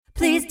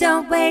Please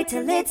don't wait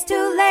till it's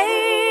too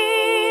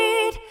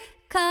late.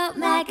 Call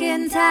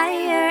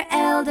McIntyre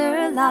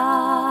Elder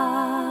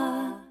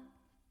Law.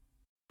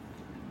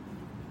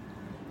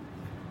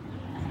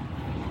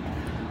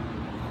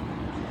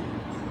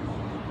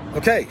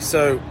 Okay,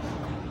 so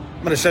I'm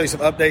going to show you some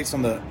updates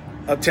on the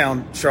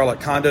Uptown Charlotte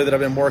condo that I've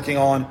been working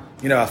on.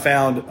 You know, I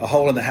found a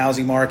hole in the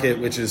housing market,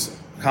 which is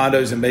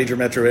condos in major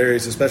metro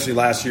areas, especially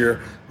last year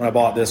when I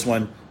bought this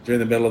one during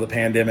the middle of the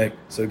pandemic.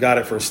 So got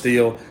it for a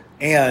steal.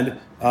 And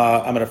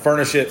I'm going to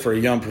furnish it for a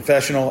young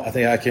professional. I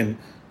think I can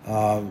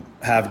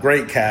have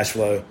great cash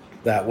flow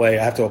that way.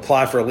 I have to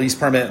apply for a lease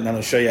permit, and I'm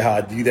going to show you how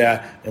I do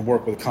that and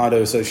work with a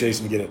condo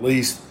association to get it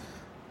leased.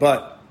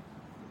 But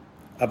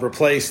I've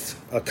replaced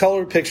a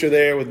colored picture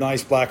there with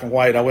nice black and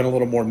white. I went a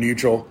little more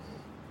neutral.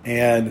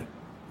 And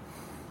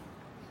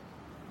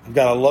I've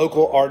got a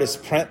local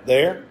artist print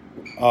there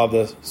of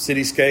the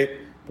cityscape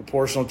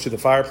proportional to the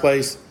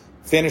fireplace.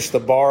 Finished the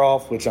bar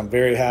off, which I'm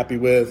very happy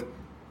with.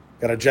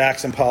 Got a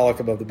Jackson Pollock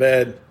above the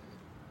bed.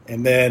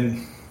 And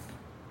then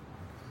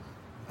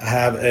I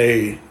have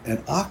an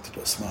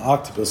octopus. My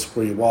octopus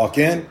where you walk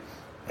in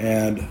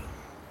and...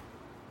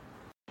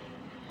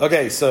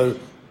 Okay, so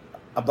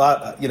I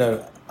bought,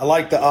 I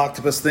like the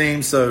octopus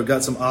theme, so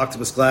got some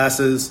octopus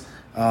glasses,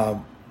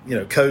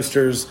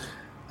 coasters.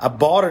 I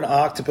bought an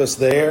octopus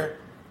there,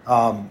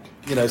 so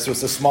it's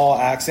a small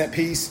accent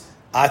piece.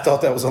 I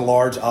thought that was a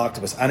large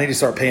octopus. I need to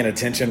start paying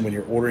attention when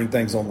you're ordering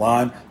things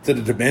online to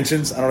the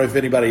dimensions. I don't know if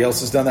anybody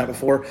else has done that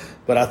before,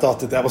 but I thought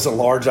that was a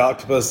large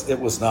octopus. It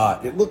was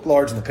not. It looked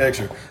large in the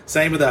picture.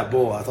 Same with that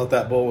bull. I thought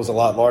that bull was a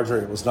lot larger.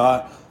 It was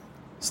not.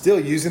 Still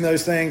using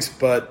those things,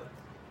 but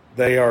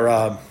they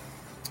are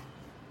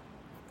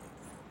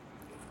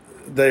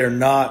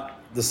not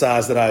the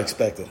size that I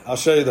expected. I'll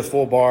show you the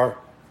full bar.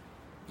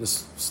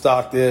 Just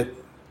stocked it.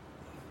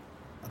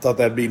 I thought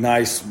that'd be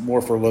nice,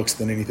 more for looks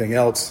than anything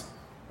else.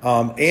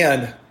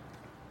 And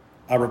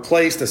I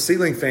replaced a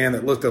ceiling fan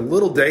that looked a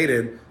little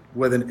dated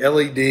with an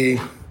LED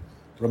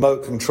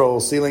remote control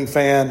ceiling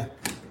fan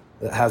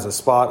that has a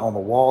spot on the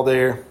wall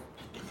there.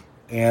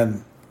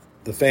 And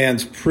the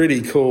fan's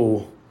pretty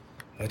cool.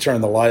 I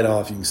turn the light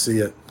off, you can see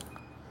it.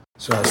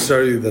 So I'll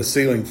show you the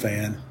ceiling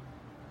fan.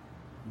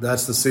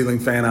 That's the ceiling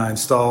fan I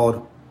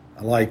installed.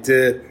 I liked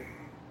it.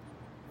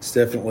 It's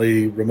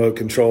definitely remote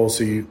control,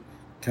 so you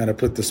kind of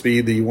put the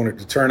speed that you want it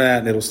to turn at,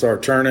 and it'll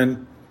start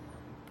turning.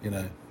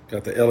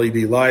 Got the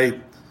LED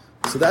light.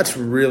 So that's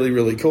really,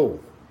 really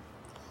cool.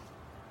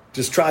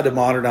 Just tried to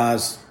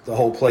modernize the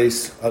whole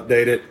place,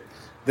 update it.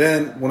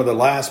 Then one of the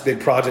last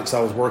big projects I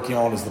was working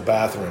on is the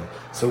bathroom.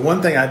 So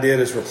one thing I did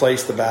is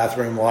replace the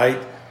bathroom light,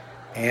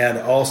 and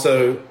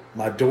also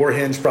my door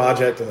hinge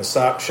project and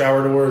the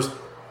shower doors.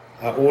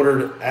 I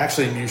ordered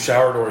actually new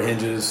shower door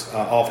hinges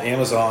off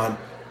Amazon,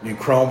 new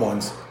chrome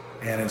ones,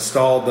 and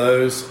installed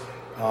those.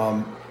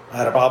 I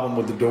had a problem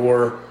with the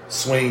door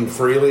swinging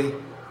freely,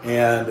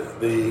 and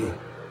the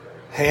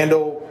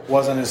handle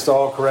wasn't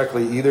installed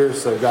correctly either,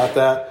 so got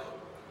that.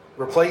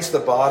 Replaced the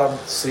bottom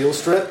seal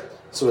strip,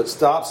 so it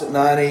stops at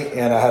 90,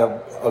 and I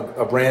had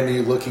a brand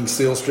new looking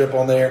seal strip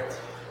on there.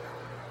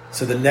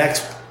 So the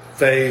next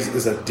phase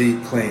is a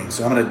deep clean.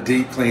 So I'm going to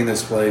deep clean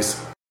this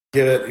place,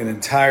 give it an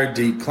entire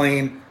deep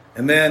clean,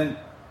 and then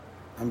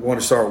I'm going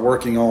to start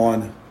working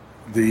on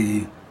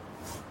the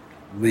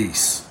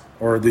lease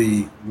or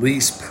the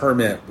lease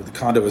permit with the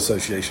condo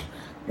association.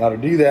 Now to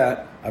do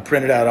that, I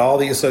printed out all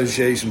the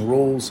association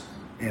rules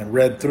and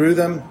read through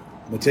them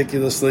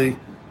meticulously,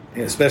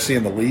 especially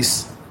in the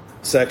lease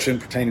section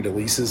pertaining to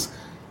leases,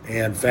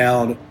 and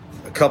found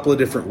a couple of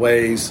different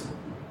ways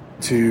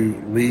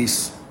to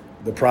lease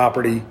the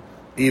property,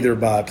 either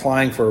by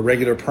applying for a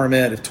regular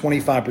permit. If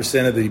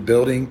 25% of the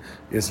building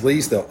is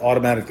leased, they'll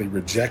automatically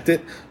reject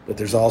it. But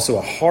there's also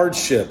a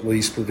hardship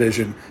lease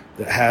provision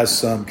that has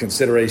some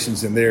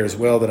considerations in there as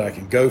well that I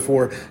can go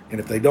for. And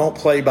if they don't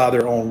play by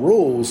their own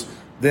rules,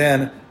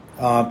 then,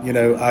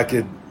 I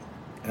could,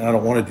 and I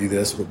don't want to do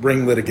this, but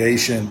bring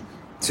litigation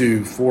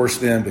to force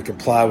them to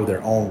comply with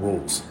their own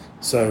rules.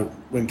 So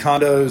when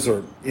condos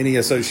or any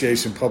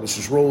association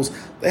publishes rules,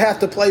 they have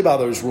to play by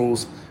those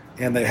rules,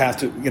 and they have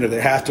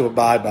to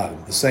abide by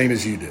them, the same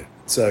as you do.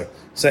 So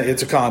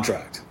it's a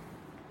contract.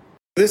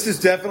 This is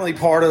definitely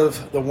part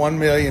of the 1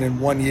 million in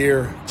 1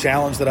 year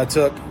challenge that I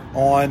took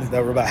on,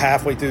 that we're about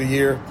halfway through the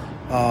year.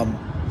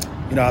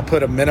 I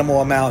put a minimal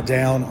amount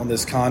down on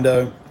this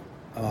condo,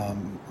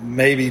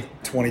 maybe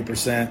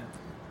 20%,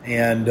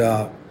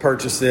 and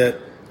purchased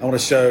it. I want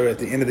to show at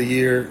the end of the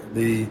year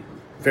the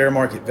fair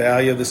market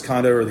value of this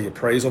condo, or the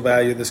appraisal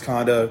value of this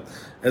condo.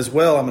 As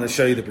well, I'm going to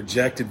show you the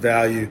projected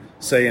value,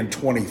 say in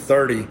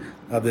 2030,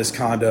 of this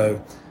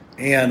condo,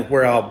 and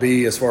where I'll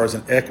be as far as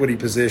an equity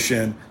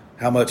position,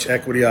 how much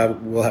equity I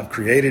will have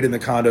created in the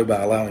condo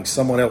by allowing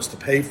someone else to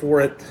pay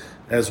for it,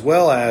 as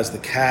well as the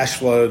cash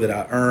flow that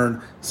I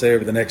earn, say,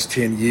 over the next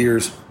 10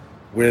 years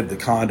with the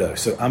condo.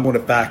 So I'm going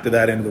to factor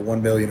that into the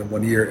 1 million in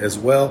 1 year as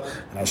well,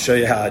 and I'll show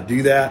you how I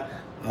do that.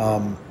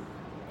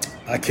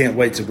 I can't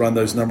wait to run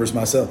those numbers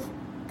myself,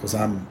 because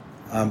I'm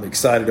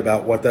excited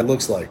about what that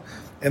looks like.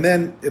 And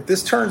then if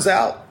this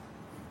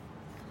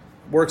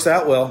works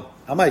out well,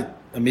 I might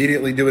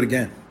immediately do it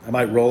again. I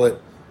might roll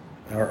it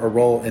or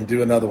roll and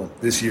do another one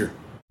this year.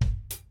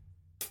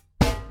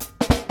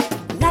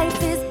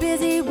 Life is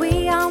busy,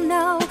 we all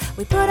know.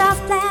 We put off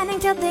planning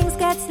till things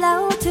get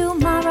slow.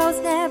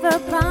 Tomorrow's never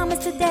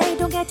promised today.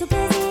 Don't get too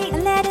busy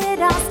and let it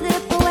all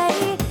slip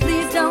away.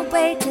 Please don't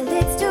wait till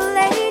it's too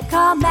late.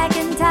 Call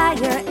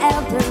McIntyre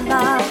Elder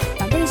Law.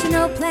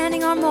 Foundational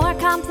planning or more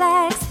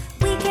complex.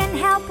 We can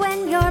help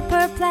when you're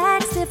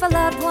perplexed. If a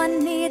loved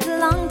one needs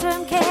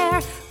long-term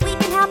care, we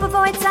can help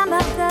avoid some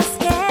of the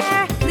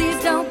scare.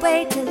 Please don't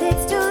wait till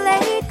it's too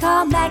late.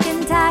 Call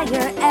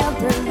McIntyre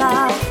Elder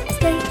Law.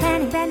 Estate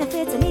planning,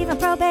 benefits, and even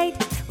probate.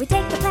 We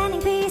take the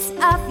planning piece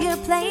off your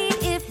plate.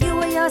 If you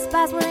or your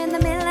spouse were in the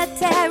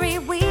military,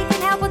 we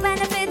can help with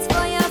benefits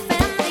for your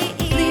family.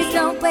 Please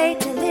don't wait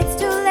till it's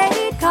too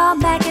late. Call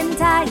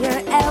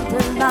McIntyre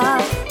Elder Law.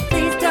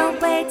 Please don't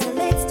wait till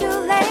it's too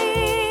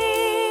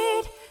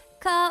late.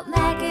 Call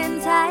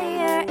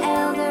McIntyre